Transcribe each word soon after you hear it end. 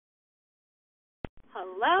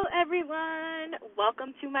Hello, everyone.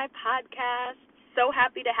 Welcome to my podcast. So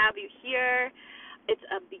happy to have you here. It's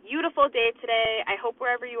a beautiful day today. I hope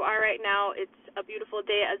wherever you are right now, it's a beautiful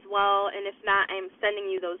day as well. And if not, I'm sending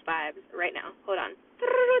you those vibes right now. Hold on.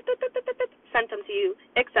 Sent them to you.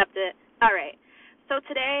 Accept it. All right. So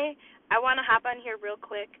today, I want to hop on here real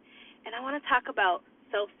quick, and I want to talk about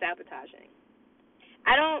self-sabotaging.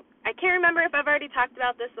 I can't remember if I've already talked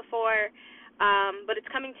about this before, but it's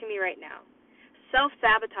coming to me right now.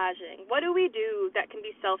 Self-sabotaging. What do we do that can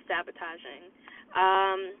be self-sabotaging?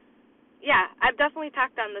 I've definitely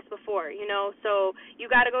talked on this before, so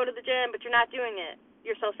you got to go to the gym, but you're not doing it.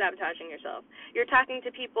 You're self-sabotaging yourself. You're talking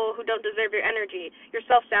to people who don't deserve your energy. You're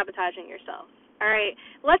self-sabotaging yourself. All right?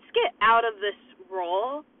 Let's get out of this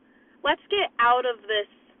role. Let's get out of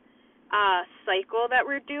this cycle that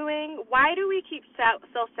we're doing. Why do we keep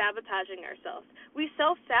self-sabotaging ourselves? We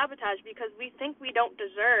self-sabotage because we think we don't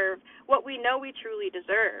deserve what we know we truly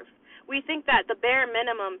deserve. We think that the bare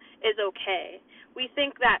minimum is okay. We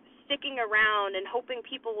think that sticking around and hoping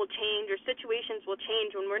people will change or situations will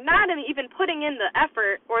change when we're not even putting in the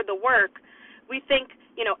effort or the work, we think,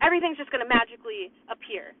 everything's just going to magically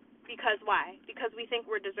appear. Because why? Because we think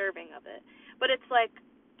we're deserving of it. But it's like,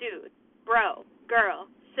 dude, bro,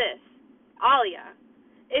 girl, sis, all ya,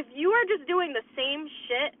 if you are just doing the same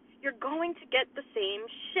shit, you're going to get the same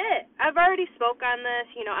shit. I've already spoke on this,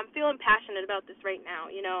 I'm feeling passionate about this right now,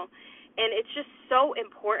 and it's just so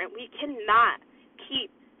important. We cannot keep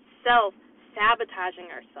self-sabotaging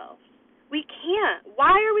ourselves. We can't.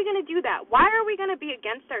 Why are we going to do that? Why are we going to be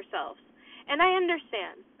against ourselves? And I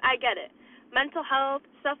understand. I get it. Mental health,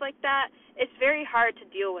 stuff like that, it's very hard to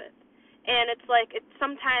deal with. And it's like,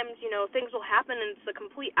 sometimes, things will happen and it's the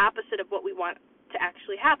complete opposite of what we want to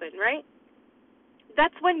actually happen, right?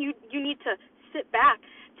 That's when you need to sit back,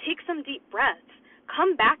 take some deep breaths,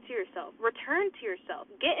 come back to yourself, return to yourself,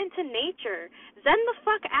 get into nature, zen the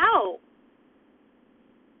fuck out.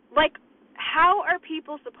 Like, how are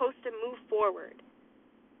people supposed to move forward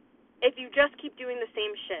if you just keep doing the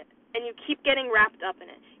same shit and you keep getting wrapped up in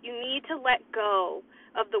it? You need to let go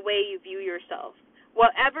of the way you view yourself.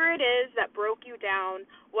 Whatever it is that broke you down,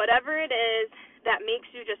 whatever it is that makes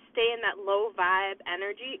you just stay in that low vibe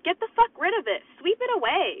energy, get the fuck rid of it. Sweep it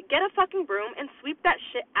away. Get a fucking broom and sweep that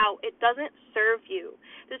shit out. It doesn't serve you.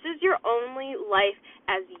 This is your only life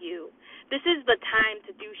as you. This is the time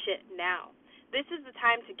to do shit now. This is the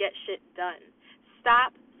time to get shit done.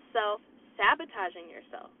 Stop self-sabotaging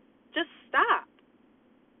yourself. Just stop.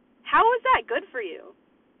 How is that good for you?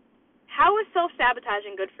 How is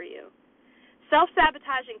self-sabotaging good for you?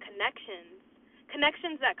 Self-sabotaging connections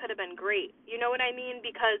that could have been great. You know what I mean?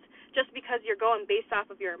 Because you're going based off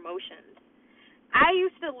of your emotions. I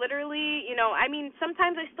used to literally,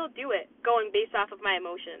 sometimes I still do it, going based off of my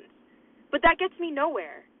emotions. But that gets me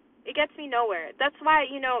nowhere. It gets me nowhere. That's why,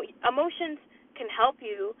 emotions can help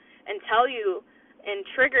you and tell you and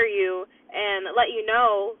trigger you and let you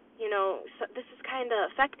know, so this is kind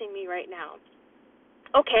of affecting me right now.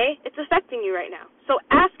 Okay, it's affecting you right now. So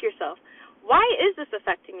ask yourself, why is this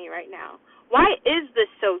affecting me right now? Why is this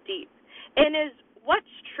so deep? And is what's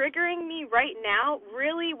triggering me right now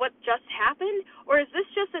really what just happened? Or is this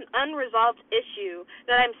just an unresolved issue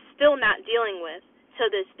that I'm still not dealing with to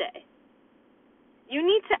this day? You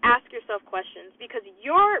need to ask yourself questions because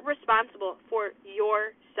you're responsible for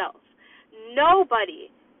yourself. Nobody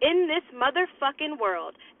in this motherfucking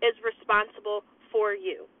world is responsible for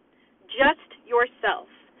you. Just yourself.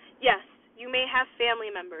 Yes, you may have family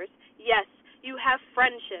members. Yes, you have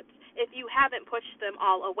friendships if you haven't pushed them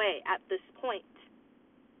all away at this point.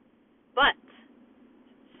 But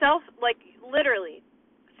literally,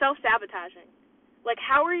 self-sabotaging. Like,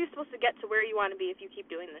 how are you supposed to get to where you want to be if you keep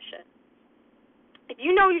doing this shit? If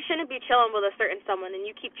you know you shouldn't be chilling with a certain someone and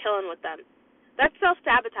you keep chilling with them, that's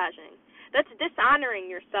self-sabotaging. That's dishonoring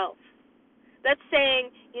yourself. That's saying,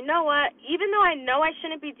 you know what, even though I know I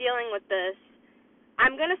shouldn't be dealing with this,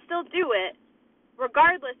 I'm going to still do it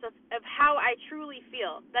regardless of how I truly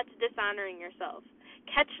feel. That's dishonoring yourself.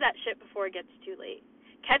 Catch that shit before it gets too late.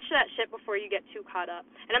 Catch that shit before you get too caught up.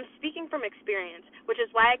 And I'm speaking from experience, which is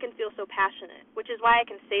why I can feel so passionate, which is why I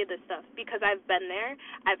can say this stuff, because I've been there,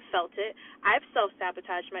 I've felt it, I've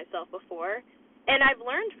self-sabotaged myself before, and I've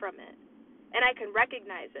learned from it, and I can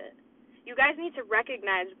recognize it. You guys need to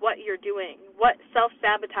recognize what you're doing, what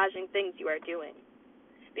self-sabotaging things you are doing,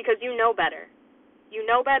 because you know better. You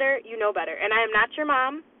know better, you know better. And I am not your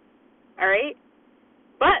mom, all right?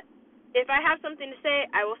 But if I have something to say,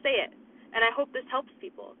 I will say it. And I hope this helps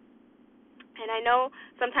people. And I know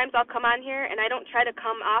sometimes I'll come on here and I don't try to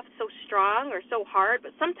come off so strong or so hard,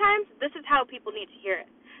 but sometimes this is how people need to hear it.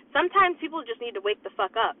 Sometimes people just need to wake the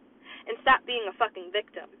fuck up and stop being a fucking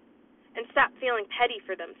victim and stop feeling petty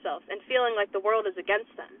for themselves and feeling like the world is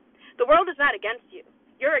against them. The world is not against you.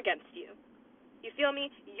 You're against you. You feel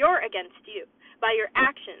me? You're against you by your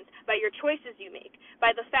actions, by your choices you make,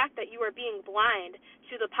 by the fact that you are being blind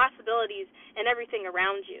to the possibilities and everything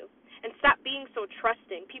around you. And stop being so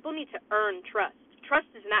trusting. People need to earn trust.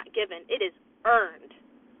 Trust is not given. It is earned.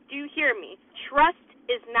 Do you hear me? Trust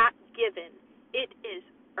is not given. It is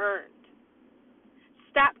earned.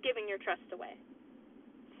 Stop giving your trust away.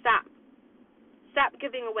 Stop. Stop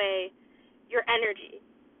giving away your energy.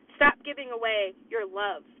 Stop giving away your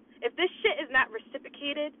love. If this shit is not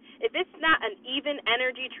reciprocated, if it's not an even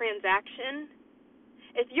energy transaction,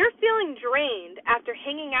 if you're feeling drained after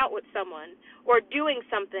hanging out with someone or doing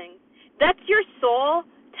something, that's your soul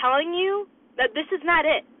telling you that this is not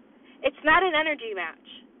it. It's not an energy match.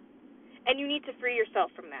 And you need to free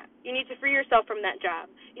yourself from that. You need to free yourself from that job.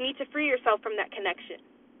 You need to free yourself from that connection.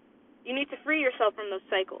 You need to free yourself from those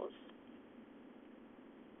cycles.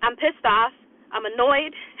 I'm pissed off. I'm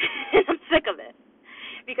annoyed. And I'm sick of it.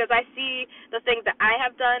 Because I see the things that I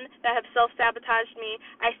have done that have self-sabotaged me.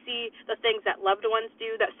 I see the things that loved ones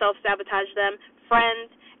do that self-sabotage them,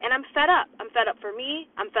 friends, and I'm fed up. I'm fed up for me.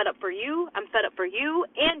 I'm fed up for you. I'm fed up for you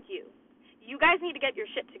and you. You guys need to get your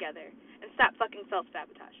shit together and stop fucking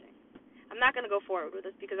self-sabotaging. I'm not going to go forward with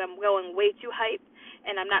this because I'm going way too hype,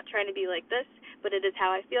 and I'm not trying to be like this, but it is how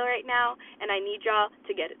I feel right now, and I need y'all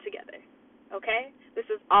to get it together. Okay? This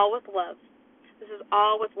is all with love. This is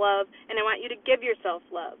all with love, and I want you to give yourself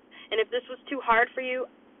love. And if this was too hard for you,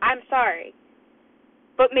 I'm sorry.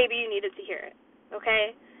 But maybe you needed to hear it,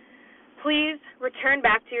 okay? Please return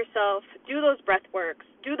back to yourself. Do those breath works.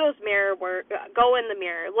 Do those mirror work. Go in the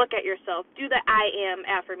mirror. Look at yourself. Do the I am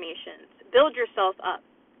affirmations. Build yourself up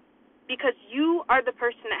because you are the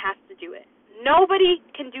person that has to do it. Nobody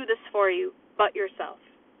can do this for you but yourself.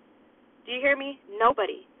 Do you hear me?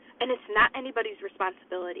 Nobody. And it's not anybody's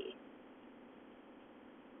responsibility.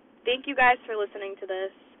 Thank you guys for listening to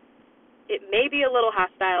this. It may be a little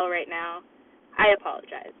hostile right now. I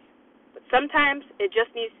apologize. But sometimes it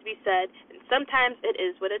just needs to be said, and sometimes it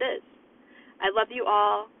is what it is. I love you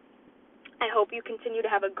all. I hope you continue to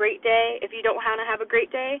have a great day. If you don't want to have a great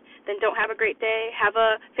day, then don't have a great day. Have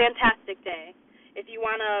a fantastic day. If you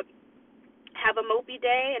want to have a mopey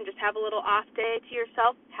day and just have a little off day to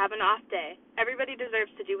yourself, have an off day. Everybody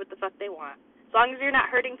deserves to do what the fuck they want. As long as you're not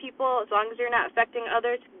hurting people, as long as you're not affecting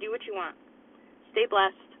others, do what you want. Stay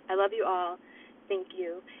blessed. I love you all. Thank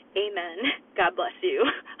you. Amen. God bless you.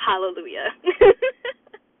 Hallelujah.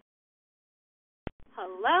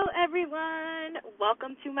 Hello, everyone.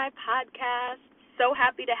 Welcome to my podcast. So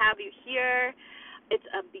happy to have you here. It's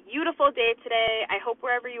a beautiful day today. I hope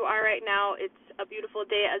wherever you are right now, it's a beautiful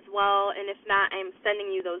day as well. And if not, I'm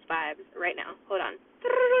sending you those vibes right now. Hold on.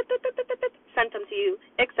 Sent them to you.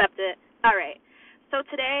 Accept it. All right. So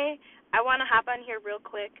today, I want to hop on here real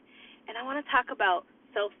quick, and I want to talk about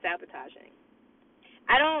self-sabotaging.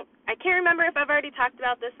 I can't remember if I've already talked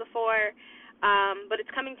about this before, but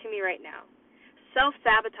it's coming to me right now.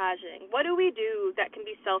 Self-sabotaging. What do we do that can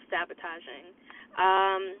be self-sabotaging?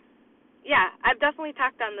 Yeah, I've definitely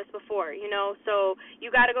talked on this before, so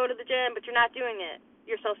you got to go to the gym, but you're not doing it.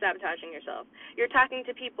 You're self-sabotaging yourself. You're talking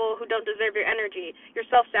to people who don't deserve your energy. You're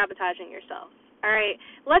self-sabotaging yourself. All right,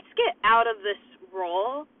 let's get out of this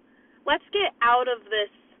role. Let's get out of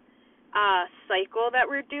this cycle that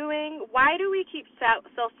we're doing. Why do we keep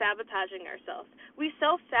self-sabotaging ourselves? We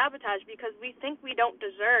self-sabotage because we think we don't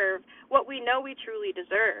deserve what we know we truly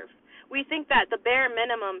deserve. We think that the bare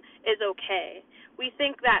minimum is okay. We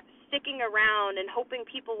think that sticking around and hoping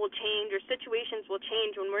people will change or situations will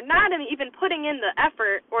change when we're not even putting in the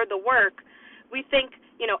effort or the work, we think,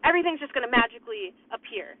 everything's just going to magically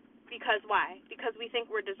appear. Because why? Because we think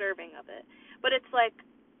we're deserving of it. But it's like,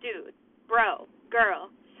 dude, bro, girl,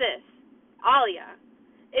 sis, all ya.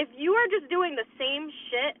 If you are just doing the same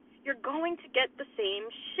shit, you're going to get the same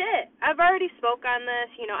shit. I've already spoke on this.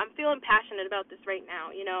 I'm feeling passionate about this right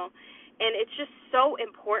now, and it's just so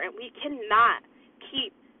important. We cannot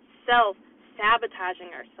keep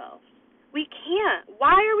self-sabotaging ourselves. We can't.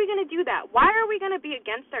 Why are we going to do that? Why are we going to be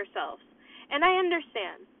against ourselves? And I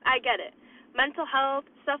understand. I get it. Mental health,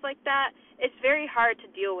 stuff like that, it's very hard to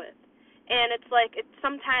deal with. And it's like,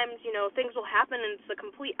 sometimes, things will happen and it's the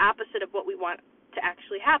complete opposite of what we want to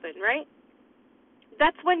actually happen, right?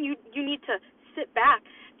 That's when you need to sit back,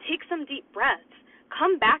 take some deep breaths,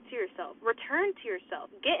 come back to yourself, return to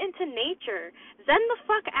yourself, get into nature, zen the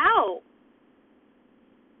fuck out.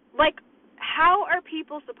 Like, how are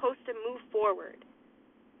people supposed to move forward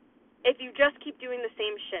if you just keep doing the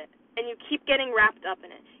same shit? and you keep getting wrapped up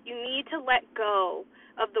in it. You need to let go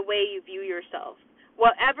of the way you view yourself.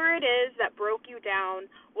 Whatever it is that broke you down,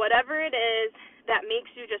 whatever it is that makes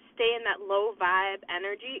you just stay in that low vibe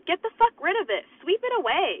energy, get the fuck rid of it. Sweep it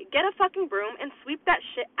away. Get a fucking broom and sweep that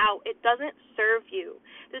shit out. It doesn't serve you.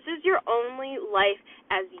 This is your only life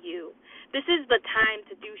as you. This is the time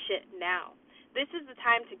to do shit now. This is the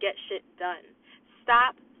time to get shit done.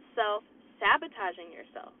 Stop self-sabotaging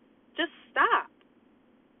yourself. Just stop.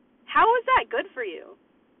 How is that good for you?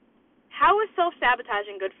 How is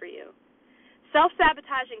self-sabotaging good for you?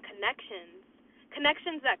 Self-sabotaging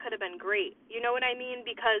connections that could have been great. You know what I mean?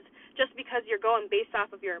 Because you're going based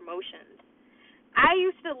off of your emotions. I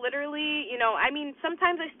used to literally,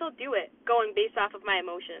 sometimes I still do it, going based off of my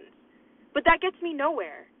emotions. But that gets me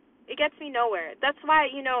nowhere. It gets me nowhere. That's why,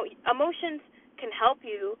 emotions can help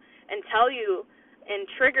you and tell you and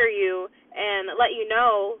trigger you and let you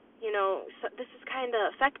know, so this is kind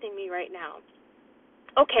of affecting me right now.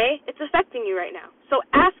 Okay, it's affecting you right now. So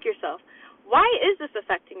ask yourself, why is this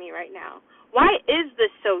affecting me right now? Why is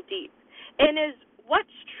this so deep? And is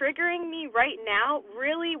what's triggering me right now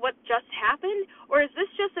really what just happened? Or is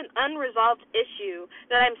this just an unresolved issue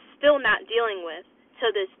that I'm still not dealing with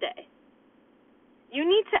to this day? You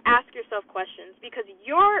need to ask yourself questions because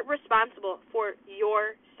you're responsible for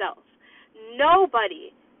yourself.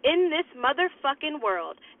 Nobody in this motherfucking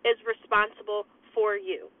world is responsible for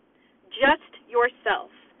you. Just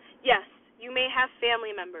yourself. Yes, you may have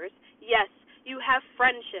family members. Yes, you have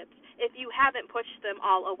friendships if you haven't pushed them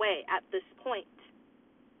all away at this point.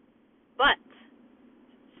 But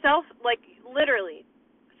literally,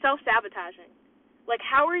 self-sabotaging.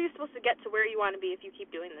 How are you supposed to get to where you want to be if you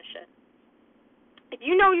keep doing this shit? If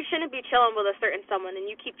you know you shouldn't be chilling with a certain someone and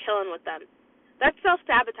you keep chilling with them, that's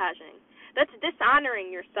self-sabotaging. That's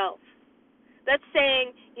dishonoring yourself. That's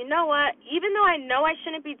saying, you know what, even though I know I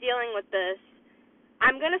shouldn't be dealing with this,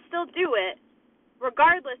 I'm going to still do it,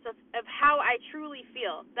 regardless of how I truly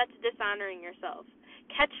feel. That's dishonoring yourself.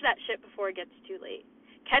 Catch that shit before it gets too late.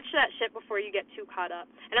 Catch that shit before you get too caught up.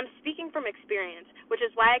 And I'm speaking from experience, which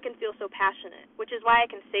is why I can feel so passionate, which is why I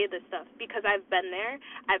can say this stuff, because I've been there,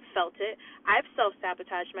 I've felt it, I've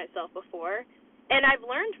self-sabotaged myself before, and I've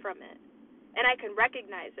learned from it, and I can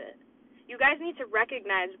recognize it. You guys need to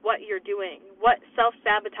recognize what you're doing, what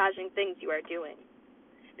self-sabotaging things you are doing,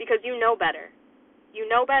 because you know better. You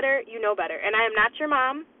know better, you know better. And I am not your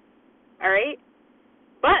mom, all right?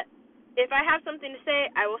 But if I have something to say,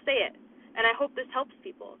 I will say it, and I hope this helps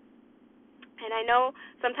people. And I know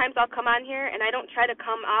sometimes I'll come on here, and I don't try to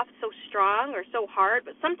come off so strong or so hard,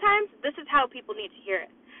 but sometimes this is how people need to hear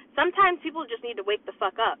it. Sometimes people just need to wake the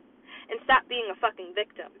fuck up and stop being a fucking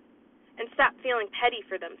victim. And stop feeling petty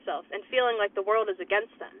for themselves and feeling like the world is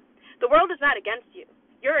against them. The world is not against you.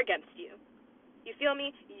 You're against you. You feel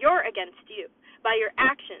me? You're against you by your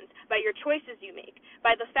actions, by your choices you make,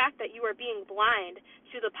 by the fact that you are being blind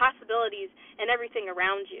to the possibilities and everything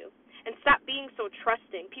around you. And stop being so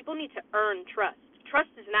trusting. People need to earn trust.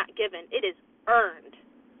 Trust is not given. It is earned.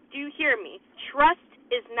 Do you hear me? Trust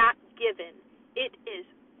is not given. It is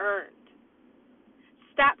earned.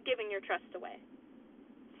 Stop giving your trust away.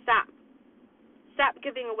 Stop. Stop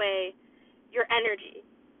giving away your energy.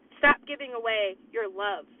 Stop giving away your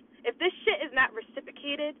love. If this shit is not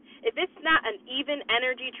reciprocated, if it's not an even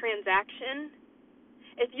energy transaction,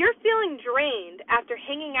 if you're feeling drained after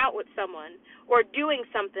hanging out with someone or doing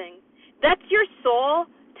something, that's your soul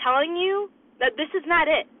telling you that this is not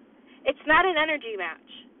it. It's not an energy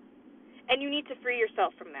match. And you need to free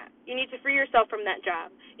yourself from that. You need to free yourself from that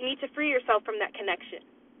job. You need to free yourself from that connection.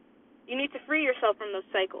 You need to free yourself from those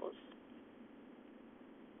cycles.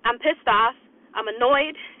 I'm pissed off, I'm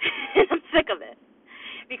annoyed, and I'm sick of it.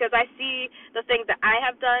 Because I see the things that I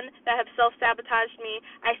have done that have self-sabotaged me.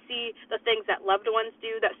 I see the things that loved ones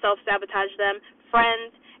do that self-sabotage them,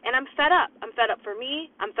 friends, and I'm fed up. I'm fed up for me,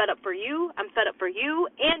 I'm fed up for you, I'm fed up for you,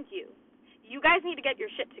 and you. You guys need to get your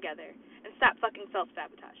shit together and stop fucking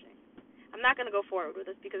self-sabotaging. I'm not going to go forward with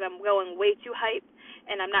this because I'm going way too hype,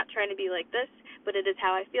 and I'm not trying to be like this, but it is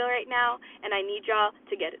how I feel right now, and I need y'all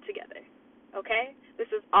to get it together. Okay? This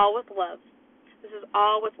is all with love. This is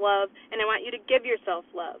all with love, and I want you to give yourself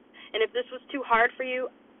love. And if this was too hard for you,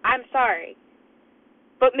 I'm sorry.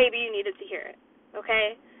 But maybe you needed to hear it.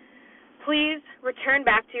 Okay? Please return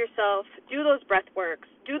back to yourself. Do those breath works.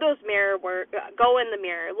 Do those mirror work. Go in the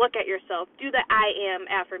mirror. Look at yourself. Do the I am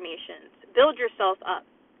affirmations. Build yourself up.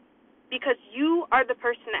 Because you are the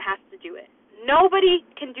person that has to do it. Nobody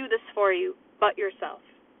can do this for you but yourself.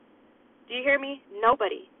 Do you hear me?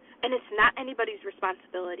 Nobody. And it's not anybody's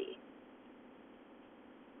responsibility.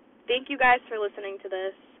 Thank you guys for listening to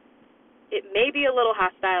this. It may be a little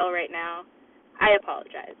hostile right now. I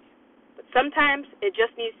apologize. But sometimes it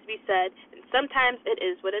just needs to be said, and sometimes it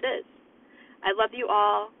is what it is. I love you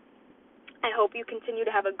all. I hope you continue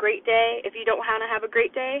to have a great day. If you don't want to have a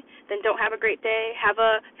great day, then don't have a great day. Have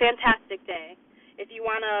a fantastic day. If you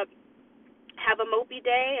want to have a mopey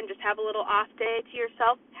day and just have a little off day to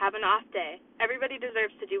yourself, have an off day. Everybody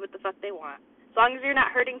deserves to do what the fuck they want. As long as you're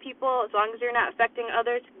not hurting people, as long as you're not affecting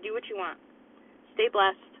others, do what you want. Stay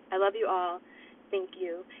blessed. I love you all. Thank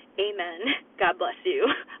you. Amen. God bless you.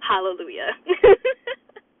 Hallelujah.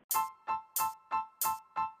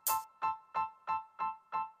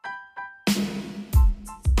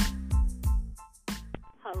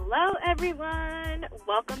 Hello, everyone.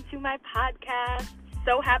 Welcome to my podcast.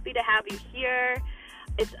 So happy to have you here.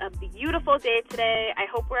 It's a beautiful day today. I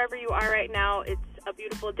hope wherever you are right now, it's a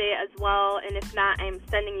beautiful day as well. And if not, I'm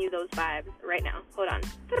sending you those vibes right now. Hold on.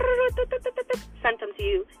 Sent them to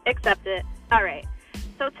you. Accept it. All right.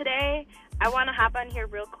 So today, I want to hop on here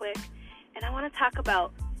real quick, and I want to talk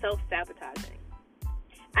about self-sabotaging.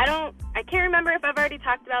 I can't remember if I've already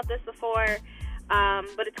talked about this before,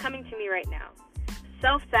 but it's coming to me right now.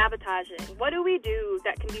 Self-sabotaging. What do we do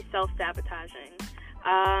that can be self-sabotaging?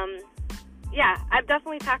 Yeah, I've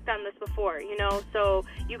definitely talked on this before, so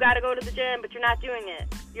you got to go to the gym, but you're not doing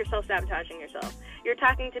it. You're self-sabotaging yourself. You're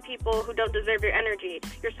talking to people who don't deserve your energy.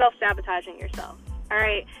 You're self-sabotaging yourself. All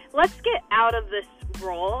right, let's get out of this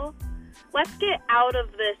role. Let's get out of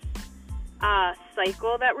this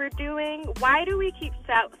cycle that we're doing. Why do we keep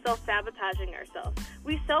self-sabotaging ourselves?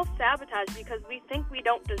 We self-sabotage because we think we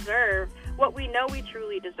don't deserve what we know we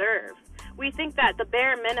truly deserve. We think that the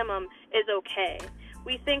bare minimum is okay.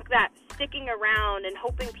 We think that sticking around and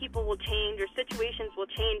hoping people will change or situations will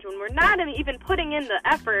change when we're not even putting in the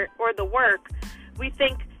effort or the work, we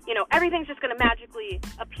think, everything's just going to magically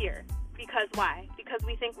appear. Because why? Because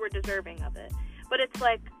we think we're deserving of it. But it's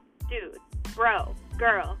like, dude, bro,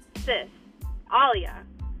 girl, sis, all ya.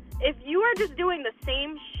 If you are just doing the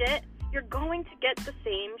same shit, you're going to get the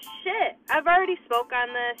same shit. I've already spoke on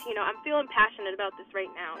this. I'm feeling passionate about this right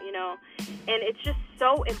now, and it's just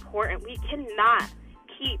so important. We cannot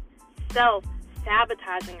keep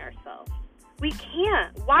self-sabotaging ourselves. We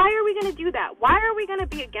can't. Why are we going to do that? Why are we going to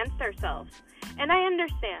be against ourselves? And I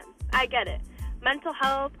understand. I get it. Mental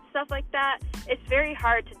health, stuff like that, it's very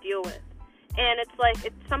hard to deal with. And it's like,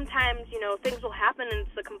 sometimes, things will happen and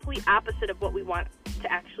it's the complete opposite of what we want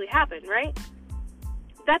to actually happen, right?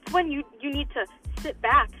 That's when you need to sit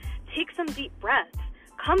back, take some deep breaths,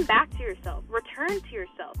 come back to yourself, return to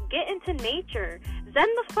yourself, get into nature, zen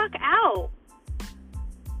the fuck out.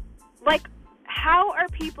 Like, how are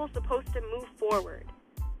people supposed to move forward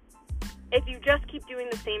if you just keep doing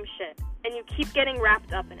the same shit and you keep getting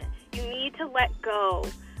wrapped up in it? You need to let go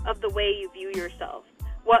of the way you view yourself.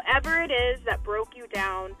 Whatever it is that broke you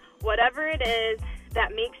down, whatever it is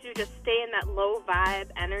that makes you just stay in that low vibe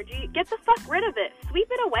energy, get the fuck rid of it. Sweep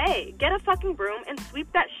it away. Get a fucking broom and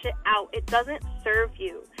sweep that shit out. It doesn't serve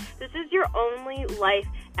you. This is your only life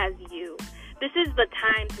as you. This is the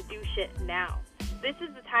time to do shit now. This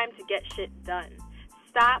is the time to get shit done.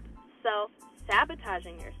 Stop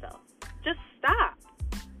self-sabotaging yourself. Just stop.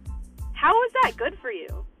 How is that good for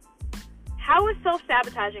you? How is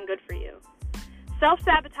self-sabotaging good for you?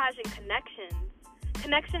 Self-sabotaging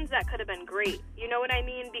connections that could have been great. You know what I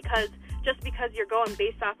mean? Because you're going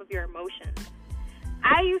based off of your emotions.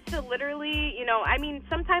 I used to literally,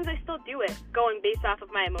 sometimes I still do it, going based off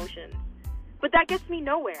of my emotions. But that gets me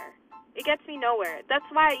nowhere. It gets me nowhere. That's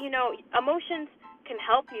why, emotions can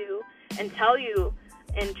help you and tell you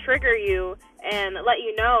and trigger you and let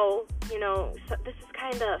you know, so this is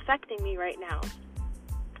kind of affecting me right now.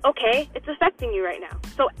 Okay, it's affecting you right now.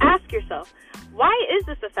 So ask yourself, why is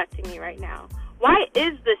this affecting me right now? Why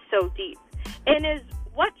is this so deep? And is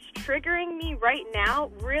what's triggering me right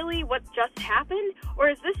now really what just happened? Or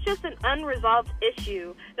is this just an unresolved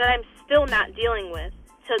issue that I'm still not dealing with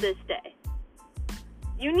to this day?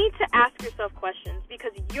 You need to ask yourself questions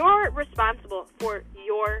because you're responsible for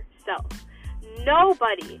yourself.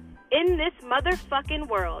 Nobody in this motherfucking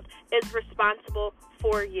world is responsible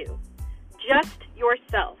for you. Just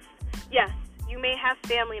yourself. Yes, you may have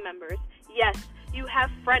family members. Yes, you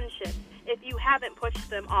have friendships if you haven't pushed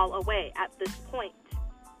them all away at this point.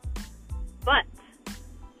 But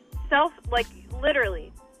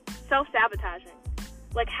literally self-sabotaging.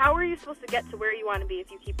 Like, how are you supposed to get to where you want to be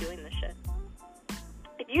if you keep doing this shit?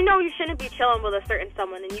 If you know you shouldn't be chilling with a certain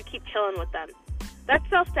someone and you keep chilling with them, that's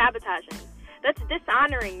self-sabotaging. That's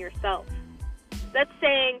dishonoring yourself. That's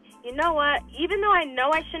saying, you know what, even though I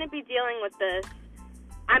know I shouldn't be dealing with this,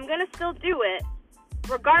 I'm going to still do it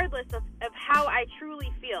regardless of how I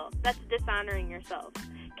truly feel, that's dishonoring yourself.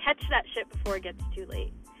 Catch that shit before it gets too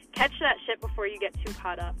late. Catch that shit before you get too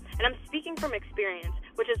caught up. And I'm speaking from experience,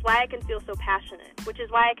 which is why I can feel so passionate, which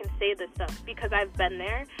is why I can say this stuff, because I've been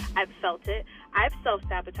there, I've felt it, I've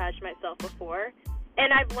self-sabotaged myself before,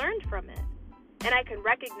 and I've learned from it, and I can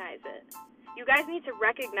recognize it. You guys need to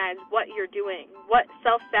recognize what you're doing, what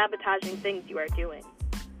self-sabotaging things you are doing,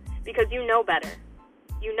 because you know better.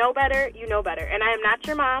 You know better, you know better. And I am not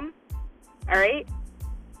your mom, all right?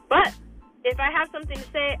 But if I have something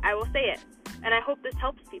to say, I will say it. And I hope this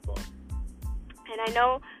helps people. And I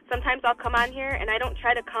know sometimes I'll come on here and I don't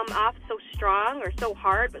try to come off so strong or so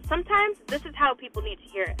hard, but sometimes this is how people need to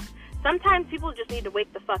hear it. Sometimes people just need to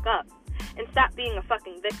wake the fuck up and stop being a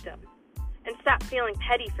fucking victim and stop feeling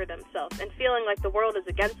petty for themselves and feeling like the world is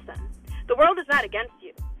against them. The world is not against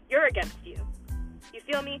you. You're against you. You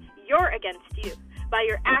feel me? You're against you by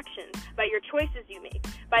your actions, by your choices you make,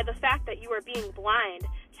 by the fact that you are being blind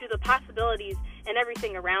to the possibilities and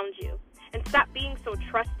everything around you. And stop being so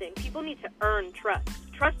trusting. People need to earn trust.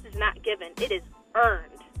 Trust is not given. It is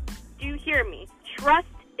earned. Do you hear me? Trust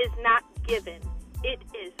is not given. It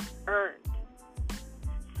is earned.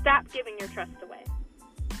 Stop giving your trust away.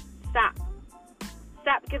 Stop.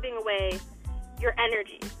 Stop giving away your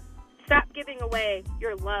energy. Stop giving away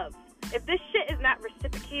your love. If this shit is not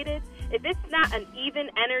reciprocated, if it's not an even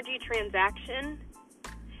energy transaction,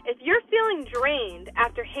 if you're feeling drained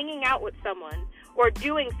after hanging out with someone or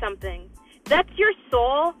doing something, that's your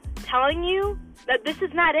soul telling you that this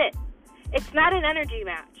is not it. It's not an energy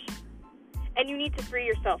match. And you need to free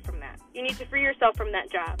yourself from that. You need to free yourself from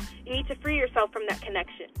that job. You need to free yourself from that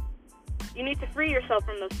connection. You need to free yourself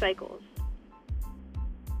from those cycles.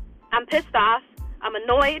 I'm pissed off. I'm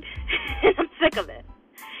annoyed. And I'm sick of it.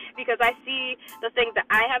 Because I see the things that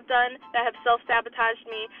I have done that have self-sabotaged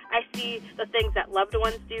me. I see the things that loved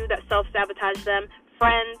ones do that self-sabotage them,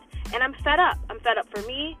 friends, and I'm fed up. I'm fed up for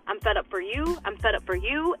me. I'm fed up for you. I'm fed up for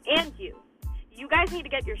you and you. You guys need to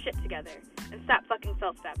get your shit together and stop fucking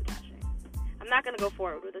self-sabotaging. I'm not going to go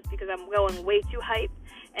forward with this because I'm going way too hype,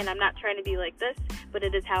 and I'm not trying to be like this, but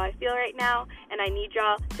it is how I feel right now, and I need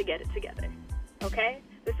y'all to get it together, okay?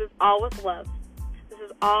 This is all with love. This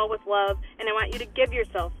is all with love, and I want you to give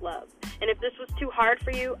yourself love. And if this was too hard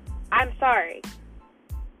for you, I'm sorry,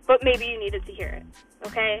 but maybe you needed to hear it,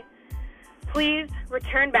 okay? Please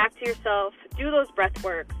return back to yourself. Do those breath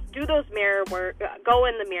works. Do those mirror work. Go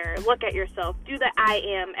in the mirror. Look at yourself. Do the I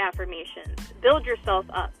am affirmations. Build yourself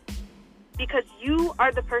up, because you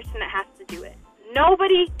are the person that has to do it.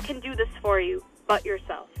 Nobody can do this for you but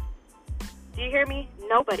yourself. Do you hear me?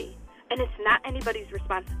 Nobody. And it's not anybody's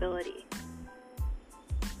responsibility.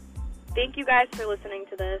 Thank you guys for listening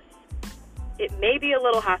to this. It may be a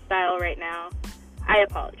little hostile right now. I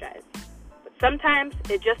apologize. But sometimes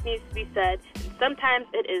it just needs to be said, and sometimes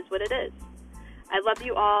it is what it is. I love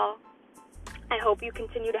you all. I hope you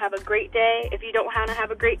continue to have a great day. If you don't want to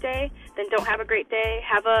have a great day, then don't have a great day.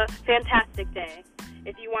 Have a fantastic day.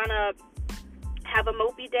 If you want to have a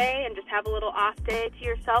mopey day and just have a little off day to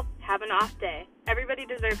yourself, have an off day. Everybody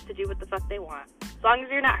deserves to do what the fuck they want. As long as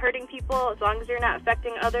you're not hurting people, as long as you're not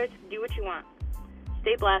affecting others, do what you want.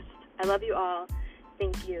 Stay blessed. I love you all.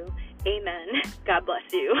 Thank you. Amen. God bless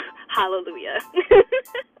you. Hallelujah.